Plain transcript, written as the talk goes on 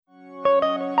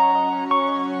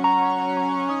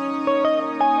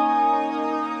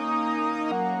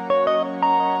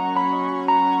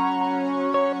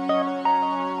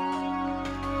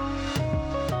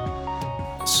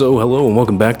So hello and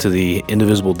welcome back to the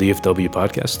Indivisible DFW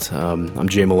podcast. I'm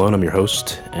Jay Malone, I'm your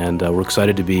host, and we're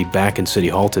excited to be back in City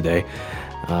Hall today.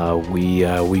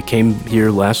 We came here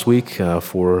last week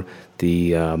for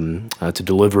the to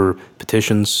deliver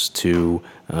petitions to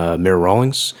Mayor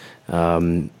Rawlings.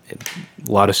 A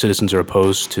lot of citizens are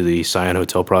opposed to the Scion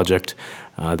Hotel project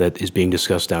that is being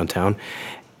discussed downtown.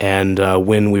 And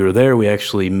when we were there, we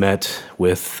actually met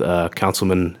with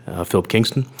Councilman Philip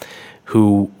Kingston,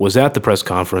 who was at the press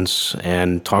conference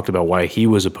and talked about why he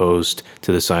was opposed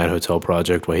to the Scion Hotel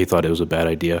project, why he thought it was a bad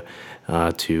idea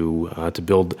to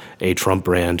build a Trump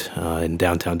brand in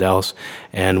downtown Dallas.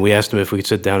 And we asked him if we could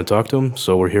sit down and talk to him.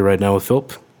 So we're here right now with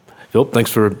Philip. Philip,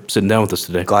 thanks for sitting down with us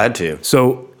today. Glad to.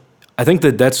 So I think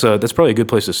that's probably a good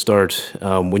place to start.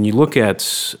 When you look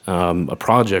at a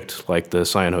project like the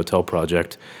Scion Hotel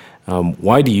project,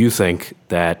 why do you think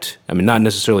that, not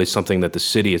necessarily something that the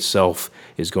city itself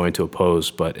is going to oppose,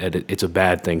 but it's a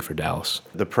bad thing for Dallas?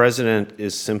 The president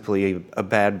is simply a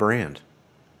bad brand.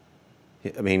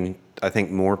 I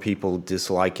think more people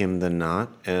dislike him than not,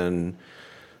 and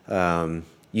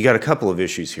you got a couple of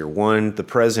issues here. One, the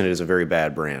president is a very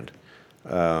bad brand.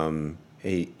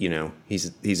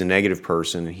 He's a negative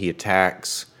person. He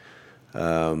attacks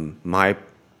my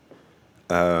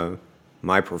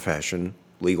profession,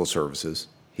 legal services.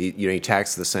 He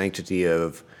attacks the sanctity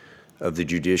of the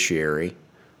judiciary.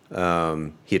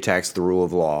 He attacks the rule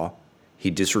of law. He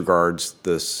disregards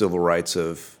the civil rights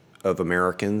of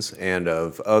Americans and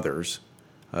of others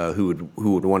who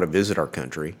would want to visit our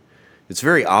country. It's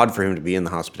very odd for him to be in the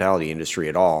hospitality industry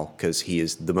at all because he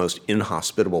is the most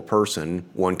inhospitable person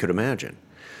one could imagine.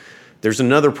 There's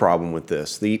another problem with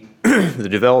this. The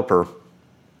developer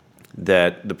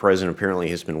that the president apparently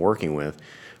has been working with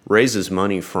raises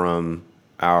money from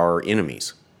our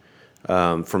enemies,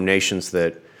 from nations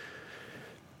that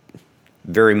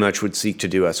very much would seek to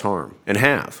do us harm and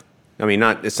have.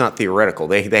 It's not theoretical.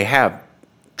 They have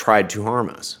tried to harm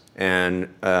us. And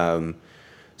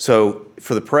so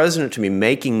for the president to be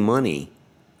making money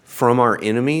from our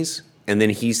enemies, and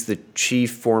then he's the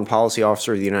chief foreign policy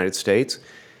officer of the United States,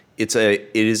 it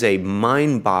is a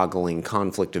mind-boggling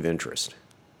conflict of interest.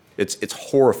 It's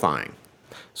horrifying.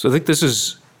 So I think this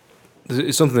is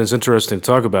something that's interesting to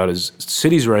talk about is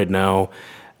cities right now.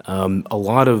 A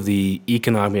lot of the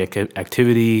economic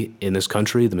activity in this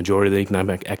country, the majority of the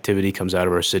economic activity comes out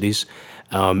of our cities.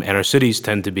 And our cities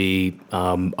tend to be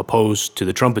opposed to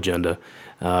the Trump agenda,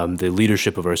 the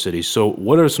leadership of our cities. So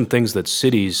what are some things that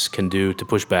cities can do to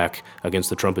push back against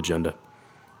the Trump agenda?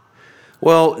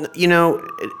 Well,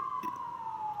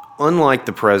 unlike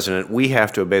the president, we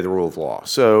have to obey the rule of law.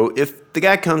 So if the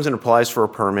guy comes and applies for a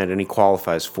permit and he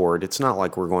qualifies for it, it's not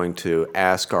like we're going to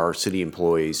ask our city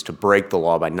employees to break the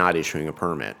law by not issuing a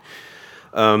permit.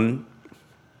 I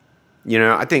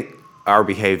think our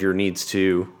behavior needs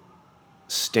to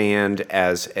stand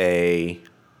as a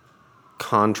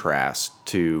contrast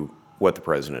to what the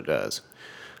president does.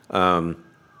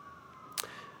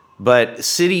 But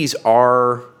cities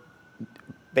are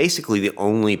basically the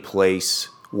only place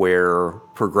where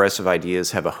progressive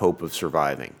ideas have a hope of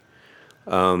surviving.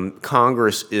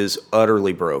 Congress is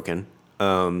utterly broken.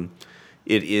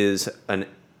 It is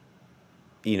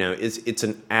it's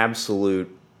an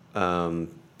absolute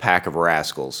pack of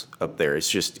rascals up there. It's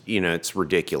just, it's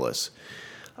ridiculous.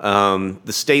 The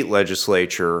state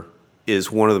legislature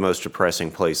is one of the most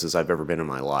depressing places I've ever been in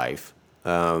my life.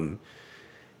 And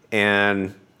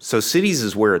so cities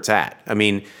is where it's at.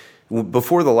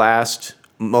 Before the last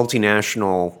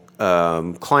multinational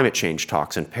climate change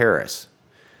talks in Paris,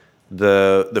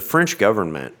 the French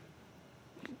government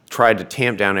tried to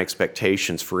tamp down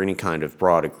expectations for any kind of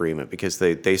broad agreement because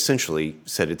they essentially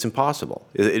said it's impossible.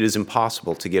 It is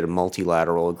impossible to get a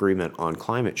multilateral agreement on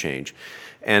climate change.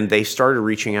 And they started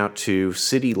reaching out to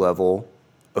city-level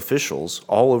officials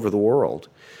all over the world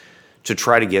to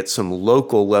try to get some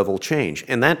local-level change.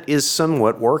 And that is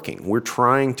somewhat working. We're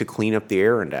trying to clean up the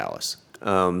air in Dallas.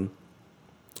 And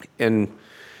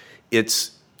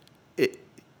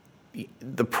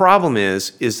the problem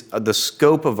is the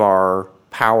scope of our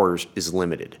powers is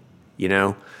limited.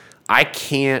 I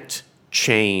can't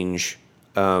change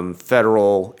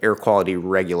federal air quality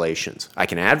regulations. I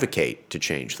can advocate to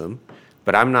change them,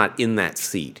 but I'm not in that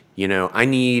seat. I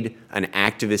need an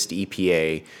activist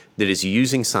EPA that is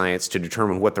using science to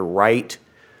determine what the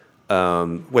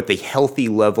healthy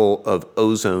level of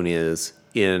ozone is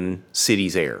in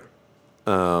cities' air.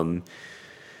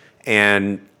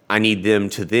 And I need them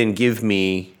to then give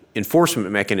me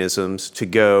enforcement mechanisms to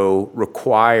go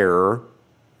require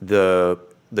the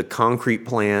concrete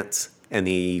plants and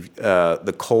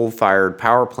the coal-fired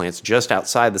power plants just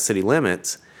outside the city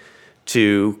limits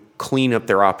to clean up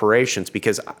their operations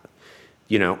because,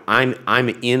 I'm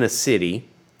in a city.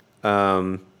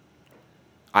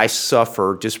 I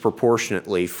suffer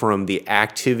disproportionately from the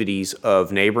activities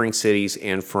of neighboring cities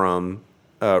and from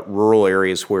rural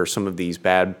areas where some of these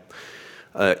bad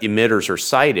emitters are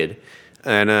sited.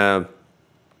 And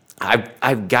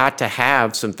I've got to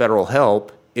have some federal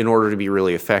help in order to be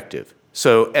really effective.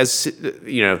 So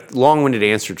long-winded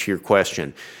answer to your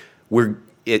question,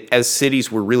 as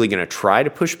cities, we're really going to try to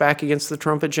push back against the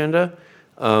Trump agenda,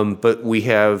 but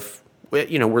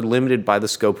we're limited by the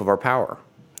scope of our power.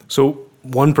 So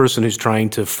one person who's trying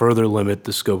to further limit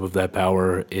the scope of that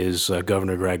power is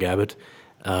Governor Greg Abbott.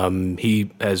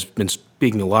 He has been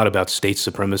speaking a lot about state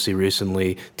supremacy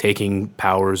recently, taking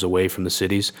powers away from the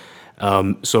cities.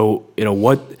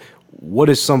 What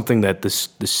is something that the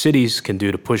cities can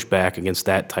do to push back against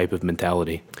that type of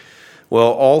mentality?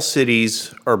 Well, all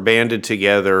cities are banded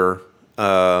together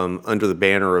under the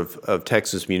banner of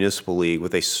Texas Municipal League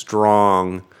with a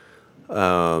strong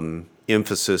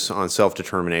emphasis on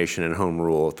self-determination and home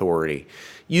rule authority.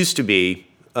 Used to be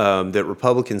that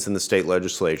Republicans in the state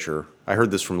legislature, I heard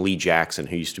this from Lee Jackson,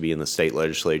 who used to be in the state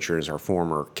legislature as our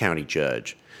former county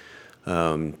judge,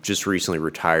 just recently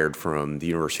retired from the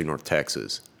University of North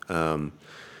Texas, and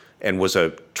was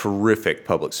a terrific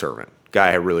public servant,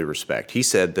 guy I really respect. He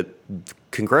said that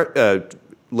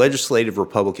legislative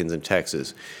Republicans in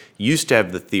Texas used to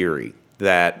have the theory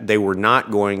that they were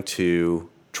not going to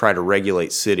try to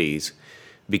regulate cities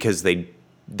because they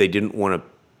didn't want to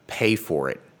pay for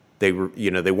it. They weren't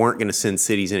going to send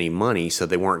cities any money, so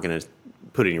they weren't going to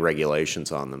put any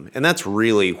regulations on them. And that's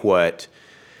really what,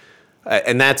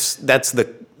 and that's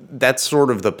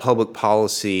sort of the public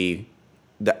policy,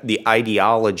 the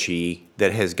ideology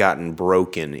that has gotten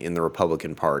broken in the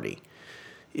Republican Party.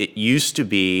 It used to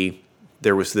be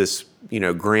there was this,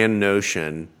 grand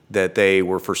notion that they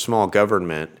were for small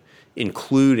government,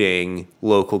 including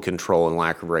local control and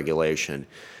lack of regulation.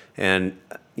 And,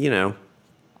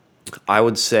 I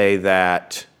would say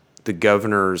that the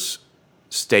governor's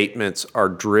statements are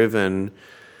driven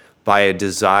by a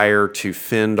desire to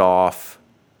fend off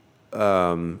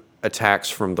attacks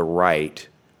from the right.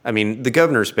 I mean, the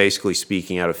governor's basically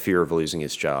speaking out of fear of losing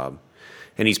his job.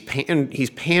 And he's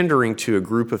pandering to a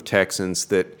group of Texans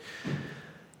that,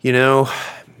 you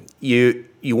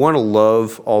want to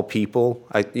love all people.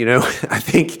 I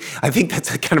think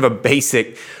that's a kind of a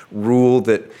basic rule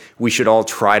that we should all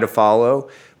try to follow.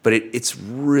 But it's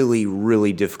really,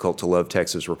 really difficult to love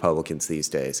Texas Republicans these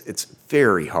days. It's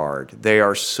very hard. They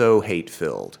are so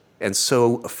hate-filled and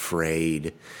so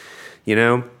afraid. It's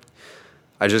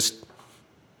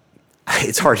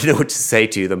hard to know what to say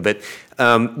to them. But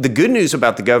the good news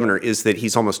about the governor is that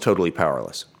he's almost totally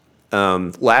powerless.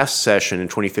 Last session in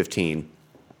 2015,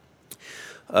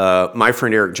 my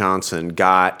friend Eric Johnson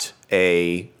got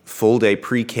a full-day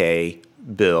pre-K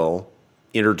bill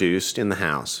introduced in the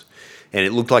House. And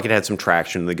it looked like it had some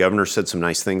traction. The governor said some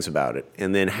nice things about it.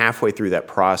 And then halfway through that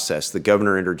process, the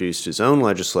governor introduced his own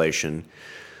legislation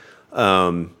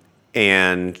and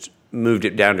moved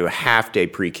it down to a half-day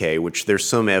pre-K, which there's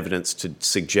some evidence to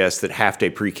suggest that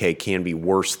half-day pre-K can be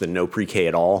worse than no pre-K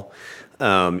at all.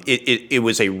 It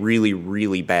was a really,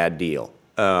 really bad deal.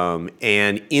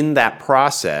 And in that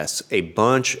process, a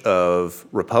bunch of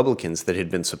Republicans that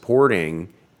had been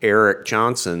supporting Eric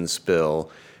Johnson's bill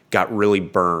got really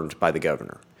burned by the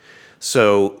governor.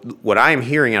 So what I am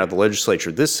hearing out of the legislature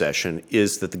this session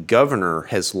is that the governor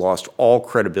has lost all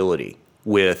credibility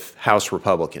with House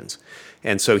Republicans.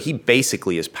 And so he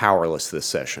basically is powerless this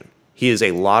session. He is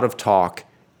a lot of talk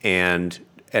and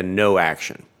no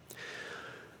action.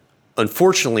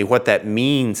 Unfortunately, what that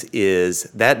means is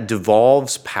that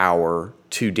devolves power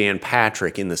to Dan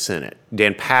Patrick in the Senate.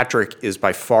 Dan Patrick is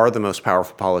by far the most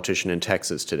powerful politician in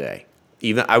Texas today.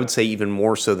 I would say even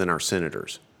more so than our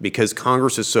senators. Because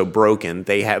Congress is so broken,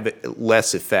 they have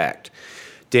less effect.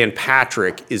 Dan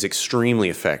Patrick is extremely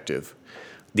effective.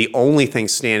 The only thing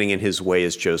standing in his way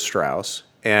is Joe Straus.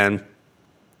 And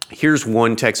here's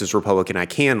one Texas Republican I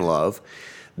can love.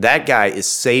 That guy is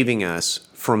saving us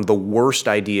from the worst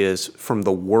ideas, from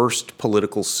the worst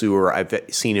political sewer I've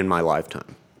seen in my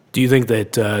lifetime. Do you think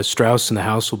that Straus and the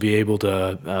House will be able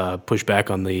to push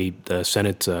back on the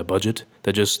Senate budget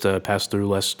that just passed through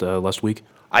last week?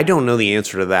 I don't know the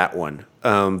answer to that one.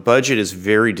 Budget is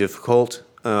very difficult.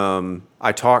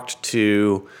 I talked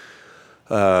to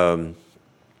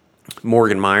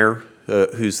Morgan Meyer,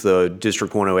 who's the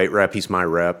District 108 rep. He's my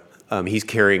rep. He's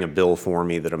carrying a bill for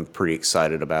me that I'm pretty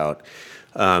excited about.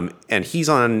 And he's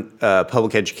on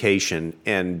public education,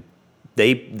 and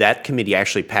that committee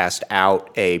actually passed out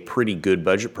a pretty good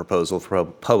budget proposal for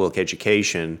public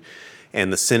education,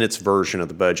 and the Senate's version of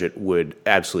the budget would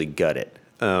absolutely gut it.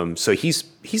 So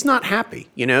he's not happy.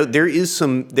 There is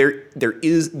the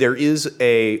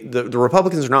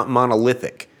Republicans are not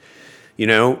monolithic.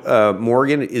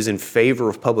 Morgan is in favor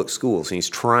of public schools, and he's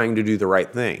trying to do the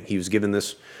right thing. He was given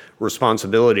this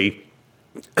responsibility,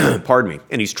 pardon me,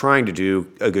 and he's trying to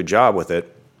do a good job with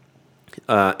it.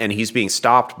 And he's being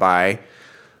stopped by,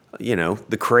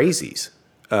 the crazies.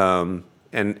 And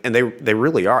they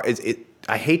really are.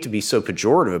 I hate to be so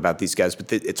pejorative about these guys,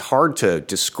 but it's hard to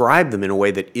describe them in a way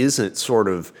that isn't sort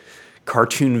of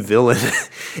cartoon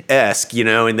villain-esque,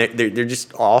 and they're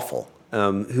just awful.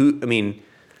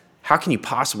 How can you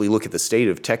possibly look at the state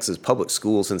of Texas public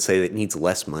schools and say that it needs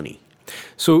less money?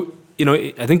 So,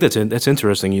 I think that's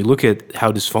interesting. You look at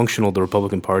how dysfunctional the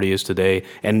Republican Party is today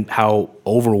and how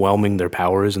overwhelming their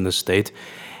power is in this state.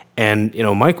 And,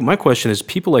 my question is,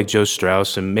 people like Joe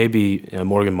Straus and maybe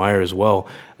Morgan Meyer as well,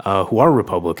 who are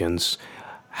Republicans,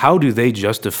 how do they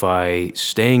justify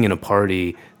staying in a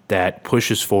party that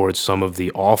pushes forward some of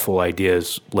the awful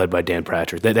ideas led by Dan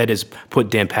Patrick, that has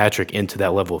put Dan Patrick into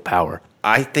that level of power?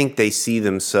 I think they see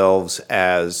themselves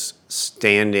as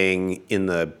standing in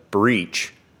the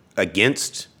breach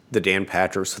against the Dan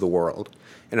Patricks of the world.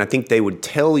 And I think they would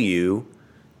tell you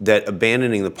that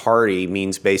abandoning the party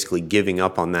means basically giving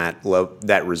up on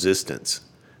that resistance.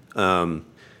 And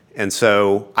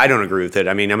so I don't agree with it.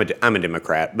 I'm a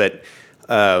Democrat, but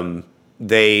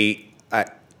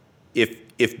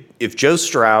if Joe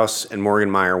Straus and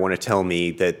Morgan Meyer want to tell me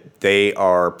that they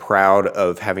are proud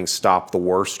of having stopped the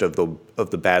worst of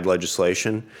the bad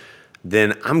legislation,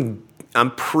 then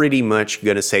I'm pretty much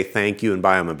going to say thank you and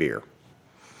buy them a beer.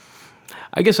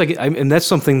 I guess and that's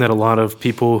something that a lot of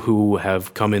people who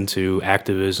have come into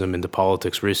activism, into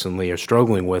politics recently are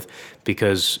struggling with,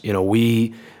 because,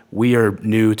 we are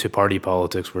new to party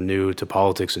politics. We're new to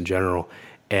politics in general.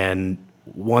 And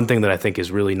one thing that I think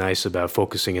is really nice about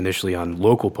focusing initially on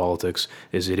local politics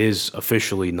is it is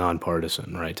officially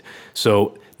nonpartisan, right?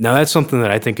 So now that's something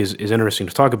that I think is interesting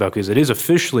to talk about, because it is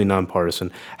officially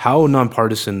nonpartisan. How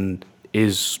nonpartisan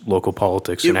is local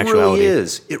politics in actuality? It really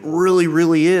is. It really,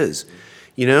 really is.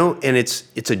 And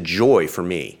it's a joy for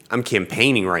me. I'm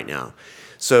campaigning right now.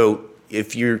 So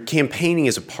if you're campaigning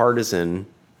as a partisan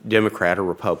Democrat or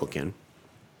Republican,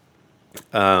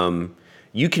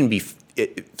 you can be,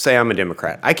 say I'm a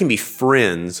Democrat, I can be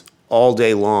friends all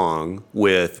day long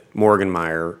with Morgan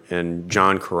Meyer and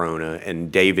John Corona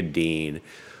and David Dean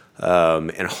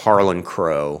and Harlan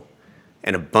Crow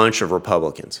and a bunch of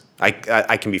Republicans.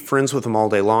 I can be friends with them all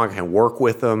day long. I can work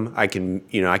with them. I can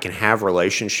have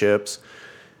relationships.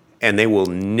 And they will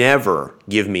never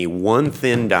give me one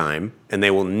thin dime, and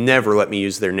they will never let me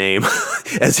use their name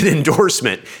as an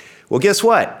endorsement. Well, guess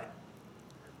what?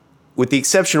 With the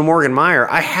exception of Morgan Meyer,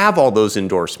 I have all those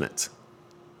endorsements,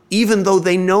 even though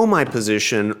they know my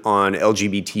position on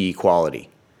LGBT equality.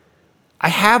 I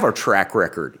have a track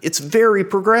record. It's very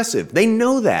progressive. They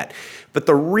know that. But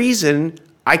the reason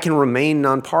I can remain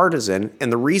nonpartisan,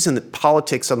 and the reason that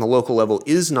politics on the local level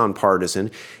is nonpartisan,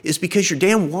 is because your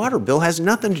damn water bill has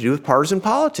nothing to do with partisan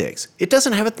politics. It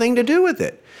doesn't have a thing to do with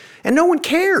it. And no one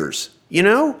cares,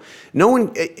 No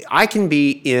one, I can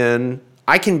be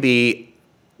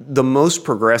the most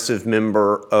progressive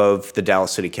member of the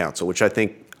Dallas City Council, which I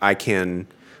think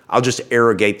I'll just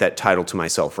arrogate that title to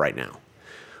myself right now.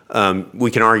 We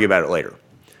can argue about it later.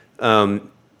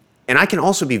 And I can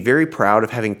also be very proud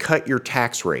of having cut your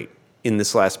tax rate in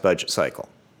this last budget cycle.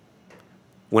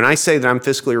 When I say that I'm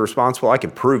fiscally responsible, I can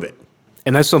prove it.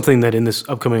 And that's something that in this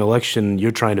upcoming election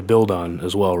you're trying to build on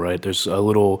as well, right? There's a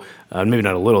little, maybe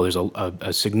not a little, there's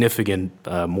a significant,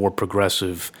 more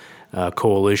progressive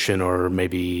coalition or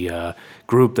maybe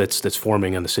group that's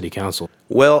forming on the city council.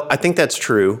 Well, I think that's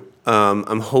true.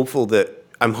 I'm hopeful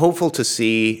to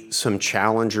see some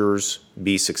challengers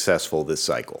be successful this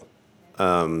cycle.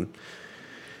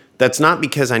 That's not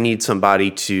because I need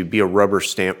somebody to be a rubber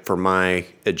stamp for my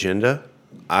agenda.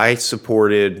 I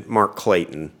supported Mark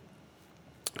Clayton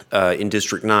in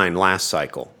District 9 last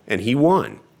cycle, and he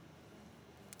won.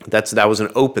 That was an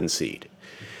open seat,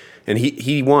 and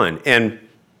he won. And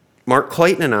Mark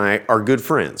Clayton and I are good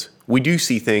friends. We do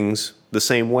see things the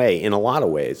same way in a lot of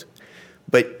ways.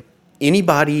 But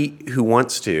anybody who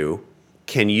wants to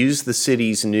can use the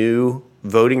city's new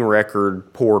voting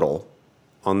record portal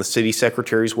on the city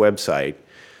secretary's website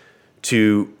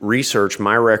to research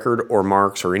my record or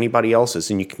Mark's or anybody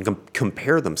else's, and you can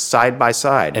compare them side by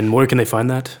side. And where can they find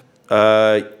that?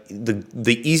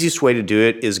 The easiest way to do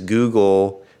it is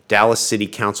Google Dallas City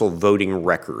Council voting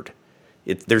record.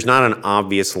 There's not an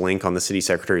obvious link on the city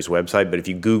secretary's website, but if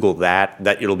you Google that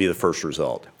it'll be the first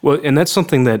result. Well, and that's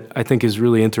something that I think is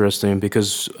really interesting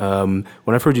because when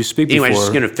I've heard you speak Anyway, before... I was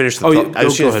just going to finish the Oh, thought. yeah, I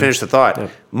was go going to ahead. finish the thought. Yeah.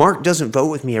 Mark doesn't vote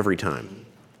with me every time.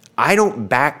 I don't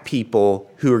back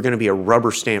people who are going to be a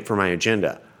rubber stamp for my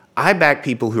agenda. I back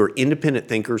people who are independent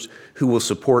thinkers who will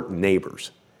support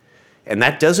neighbors. And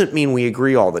that doesn't mean we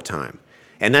agree all the time.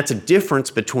 And that's a difference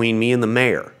between me and the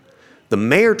mayor. The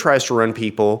mayor tries to run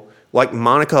people like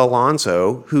Monica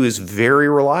Alonso, who is very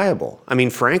reliable. I mean,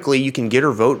 frankly, you can get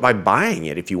her vote by buying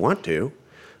it if you want to.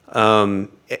 And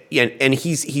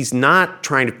he's not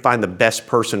trying to find the best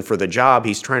person for the job.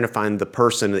 He's trying to find the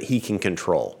person that he can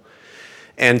control.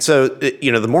 And so,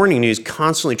 the morning news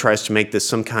constantly tries to make this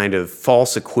some kind of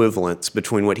false equivalence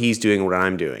between what he's doing and what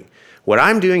I'm doing. What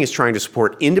I'm doing is trying to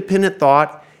support independent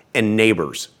thought and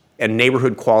neighbors and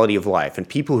neighborhood quality of life and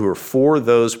people who are for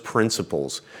those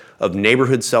principles of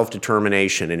neighborhood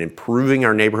self-determination and improving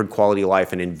our neighborhood quality of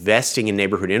life and investing in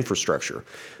neighborhood infrastructure.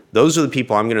 Those are the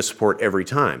people I'm going to support every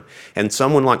time. And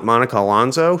someone like Monica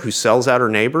Alonso, who sells out her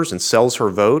neighbors and sells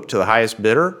her vote to the highest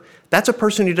bidder, that's a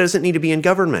person who doesn't need to be in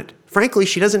government. Frankly,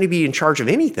 she doesn't need to be in charge of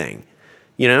anything,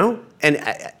 And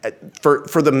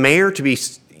for the mayor to be,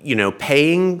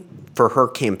 paying for her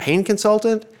campaign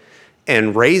consultant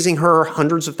and raising her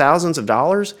hundreds of thousands of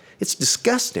dollars, it's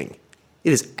disgusting.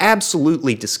 It is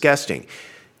absolutely disgusting.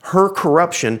 Her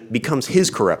corruption becomes his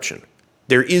corruption.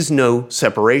 There is no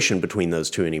separation between those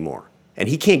two anymore. And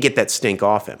he can't get that stink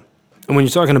off him. And when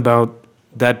you're talking about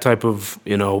that type of,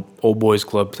 old boys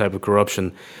club type of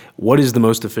corruption, what is the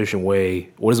most efficient way,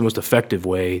 what is the most effective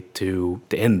way to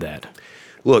end that?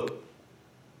 Look,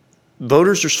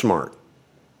 voters are smart.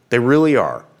 They really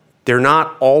are. They're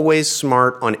not always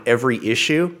smart on every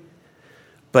issue,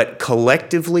 but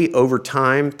collectively over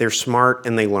time, they're smart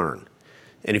and they learn.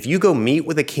 And if you go meet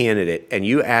with a candidate and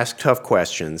you ask tough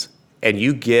questions and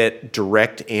you get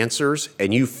direct answers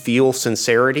and you feel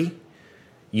sincerity,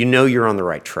 you're on the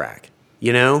right track.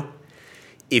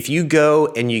 If you go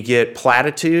and you get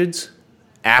platitudes,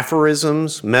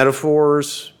 aphorisms,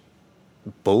 metaphors,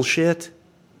 bullshit,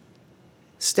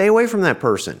 stay away from that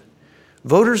person.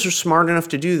 Voters are smart enough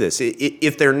to do this.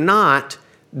 If they're not,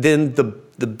 then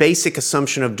the basic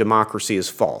assumption of democracy is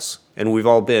false. And we've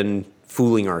all been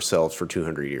fooling ourselves for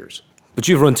 200 years. But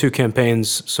you've run 2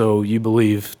 campaigns, so you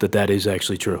believe that is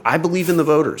actually true. I believe in the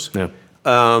voters. Yeah.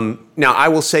 Now, I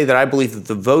will say that I believe that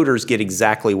the voters get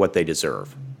exactly what they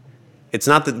deserve. It's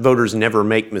not that voters never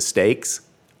make mistakes,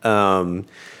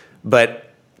 but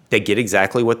they get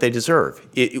exactly what they deserve.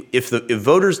 If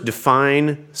voters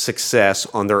define success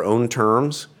on their own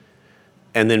terms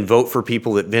and then vote for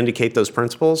people that vindicate those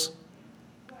principles,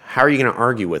 how are you going to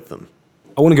argue with them?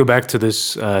 I want to go back to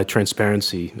this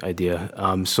transparency idea.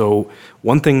 So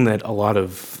one thing that a lot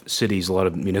of cities, a lot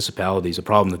of municipalities, a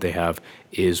problem that they have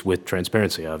is with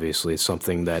transparency, obviously. It's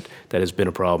something that has been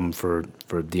a problem for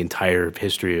the entire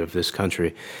history of this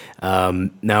country.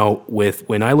 Now,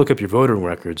 when I look up your voting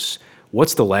records,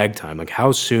 what's the lag time? Like,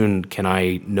 how soon can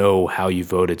I know how you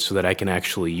voted so that I can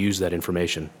actually use that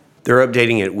information? They're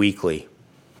updating it weekly.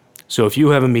 So if you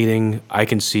have a meeting, I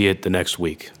can see it the next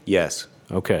week? Yes.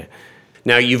 Okay.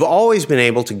 Now, you've always been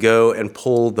able to go and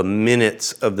pull the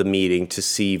minutes of the meeting to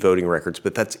see voting records,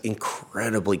 but that's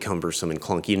incredibly cumbersome and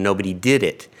clunky, and nobody did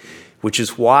it, which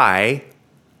is why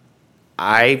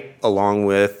I, along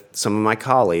with some of my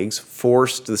colleagues,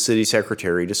 forced the city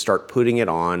secretary to start putting it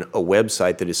on a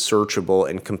website that is searchable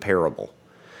and comparable.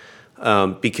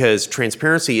 Because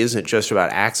transparency isn't just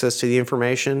about access to the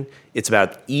information, it's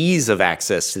about ease of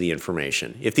access to the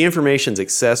information. If the information's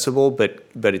accessible, but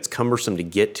it's cumbersome to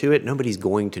get to it, nobody's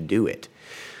going to do it.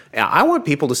 Now, I want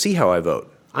people to see how I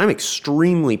vote. I'm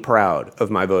extremely proud of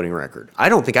my voting record. I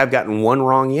don't think I've gotten one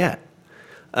wrong yet.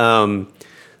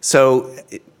 So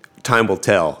time will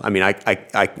tell. I mean,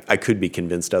 I could be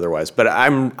convinced otherwise, but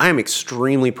I'm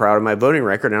extremely proud of my voting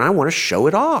record, and I want to show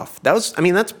it off.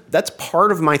 That's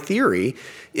part of my theory,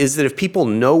 is that if people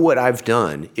know what I've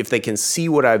done, if they can see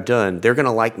what I've done, they're going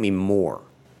to like me more.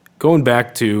 Going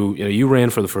back to, you ran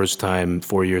for the first time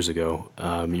 4 years ago.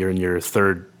 You're in your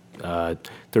third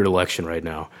election right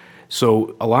now.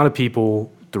 So a lot of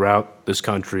people throughout this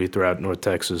country, throughout North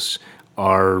Texas,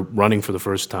 are running for the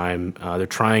first time. They're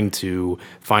trying to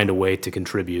find a way to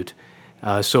contribute.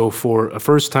 So for a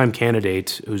first-time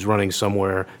candidate who's running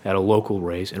somewhere at a local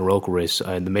race, in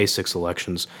the May 6th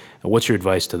elections, what's your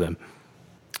advice to them?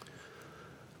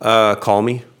 Call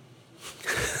me.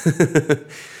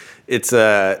 It's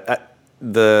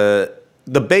the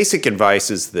basic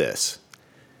advice is this: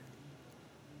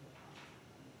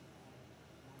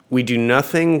 we do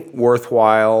nothing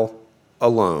worthwhile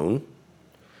alone.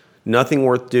 Nothing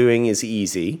worth doing is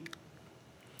easy.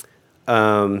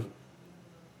 And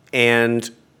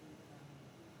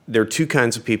there are two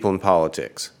kinds of people in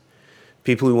politics.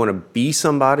 People who want to be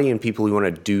somebody and people who want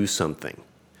to do something.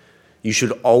 You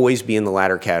should always be in the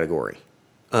latter category.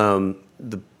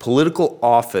 The political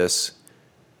office,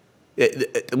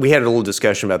 we had a little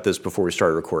discussion about this before we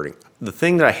started recording. The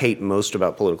thing that I hate most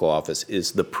about political office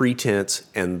is the pretense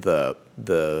and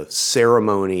the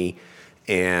ceremony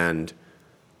and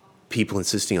people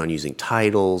insisting on using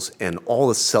titles and all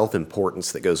the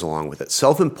self-importance that goes along with it.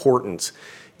 Self-importance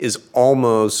is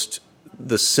almost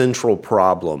the central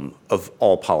problem of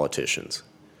all politicians.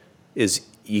 Is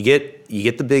you get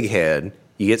the big head,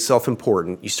 you get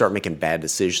self-important, you start making bad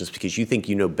decisions because you think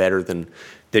you know better than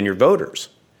your voters.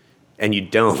 And you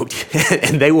don't,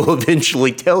 and they will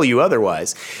eventually tell you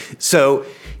otherwise. So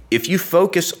if you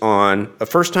focus on, a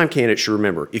first-time candidate should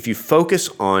remember, if you focus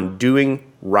on doing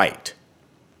right,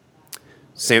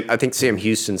 I think Sam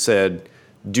Houston said,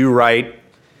 do right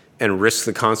and risk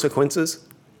the consequences.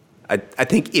 I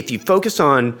think if you focus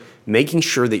on making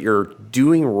sure that you're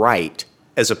doing right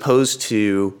as opposed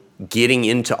to getting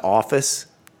into office,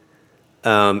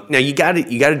 now you got to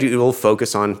do a little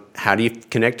focus on how do you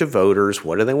connect to voters,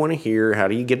 what do they want to hear, how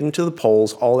do you get into the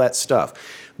polls, all that stuff.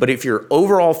 But if your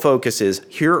overall focus is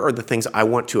here are the things I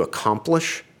want to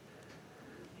accomplish,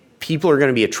 people are going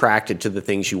to be attracted to the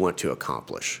things you want to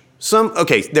accomplish.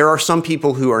 There are some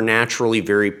people who are naturally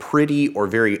very pretty or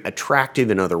very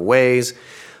attractive in other ways,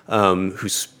 who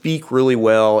speak really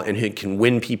well and who can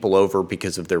win people over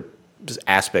because of their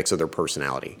aspects of their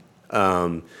personality.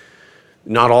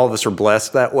 Not all of us are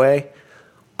blessed that way.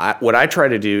 What I try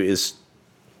to do is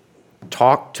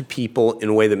talk to people in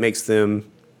a way that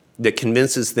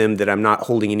convinces them that I'm not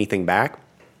holding anything back.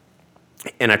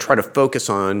 And I try to focus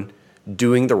on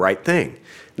doing the right thing.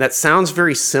 And that sounds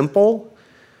very simple,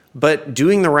 but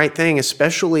doing the right thing,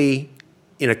 especially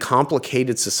in a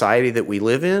complicated society that we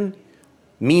live in,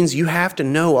 means you have to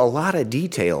know a lot of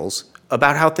details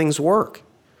about how things work.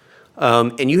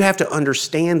 And you have to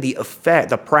understand the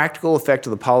practical effect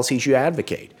of the policies you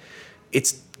advocate.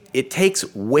 It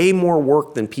takes way more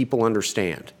work than people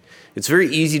understand. It's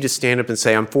very easy to stand up and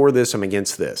say, I'm for this, I'm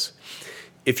against this.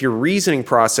 If your reasoning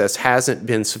process hasn't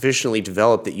been sufficiently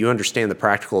developed that you understand the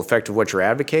practical effect of what you're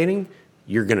advocating,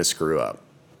 you're going to screw up.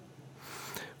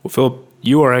 Well, Philip,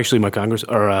 you are actually my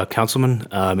councilman,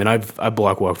 and I've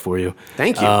block walked for you.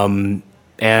 Thank you.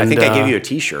 And I think I gave you a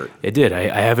T-shirt. It did.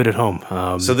 I have it at home.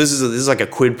 So this is like a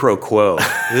quid pro quo.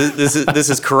 This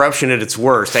is corruption at its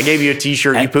worst. I gave you a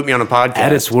T-shirt. You put me on a podcast.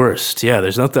 At its worst, yeah.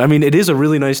 There's nothing. I mean, it is a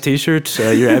really nice T-shirt.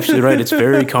 You're absolutely right. It's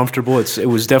very comfortable. It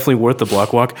was definitely worth the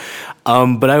block walk.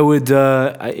 But I would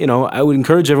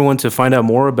encourage everyone to find out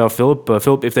more about Philip.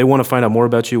 Philip, if they want to find out more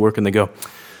about you, where can they go?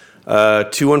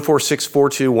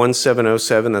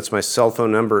 214-642-1707. That's my cell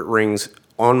phone number. It rings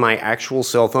on my actual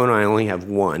cell phone. I only have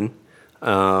one.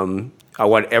 I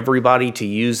want everybody to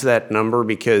use that number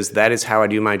because that is how I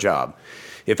do my job.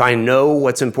 If I know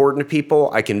what's important to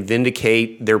people, I can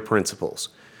vindicate their principles.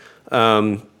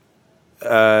 City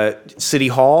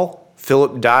Hall,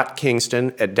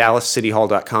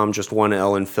 philip.kingston@dallascityhall.com, just one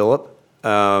L in Philip.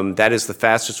 That is the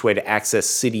fastest way to access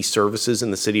city services in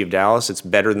the city of Dallas. It's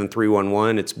better than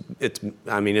 311.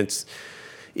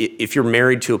 If you're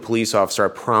married to a police officer, I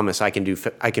promise I can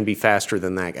be faster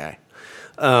than that guy.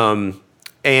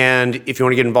 And if you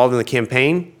want to get involved in the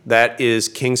campaign, that is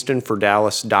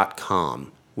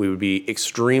kingstonfordallas.com. We would be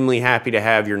extremely happy to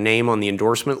have your name on the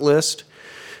endorsement list.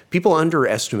 People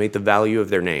underestimate the value of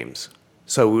their names.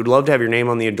 So we would love to have your name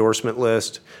on the endorsement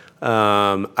list.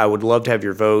 I would love to have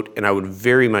your vote, and I would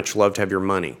very much love to have your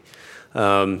money.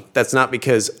 That's not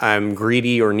because I'm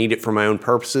greedy or need it for my own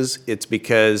purposes. It's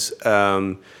because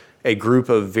a group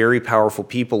of very powerful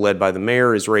people led by the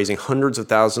mayor is raising hundreds of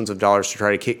thousands of dollars to try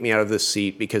to kick me out of this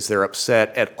seat because they're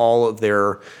upset at all of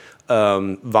their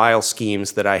vile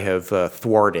schemes that I have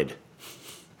thwarted.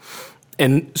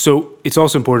 And so it's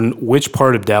also important, which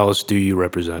part of Dallas do you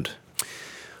represent?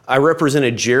 I represent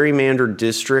a gerrymandered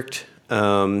district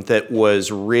that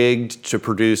was rigged to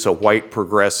produce a white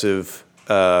progressive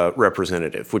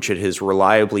representative, which it has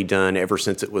reliably done ever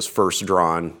since it was first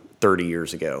drawn 30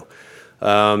 years ago.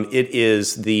 It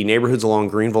is the neighborhoods along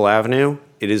Greenville Avenue.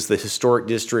 It is the historic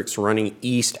districts running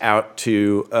east out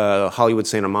to Hollywood,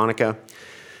 Santa Monica.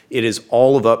 It is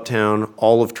all of Uptown,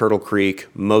 all of Turtle Creek,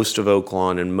 most of Oak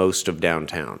Lawn, and most of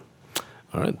downtown.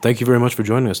 All right. Thank you very much for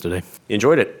joining us today.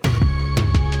 Enjoyed it.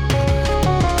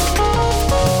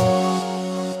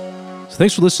 So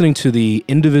thanks for listening to the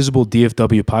Indivisible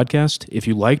DFW podcast. If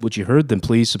you liked what you heard, then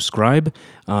please subscribe.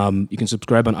 You can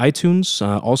subscribe on iTunes.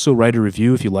 Also, write a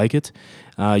review if you like it.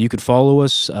 You could follow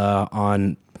us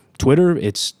on Twitter.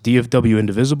 It's DFW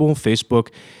Indivisible.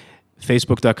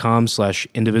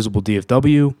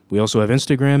 Facebook.com/IndivisibleDFW. We also have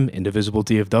Instagram,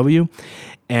 IndivisibleDFW.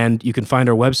 And you can find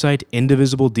our website,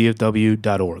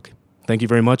 indivisibledfw.org. Thank you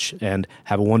very much, and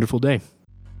have a wonderful day.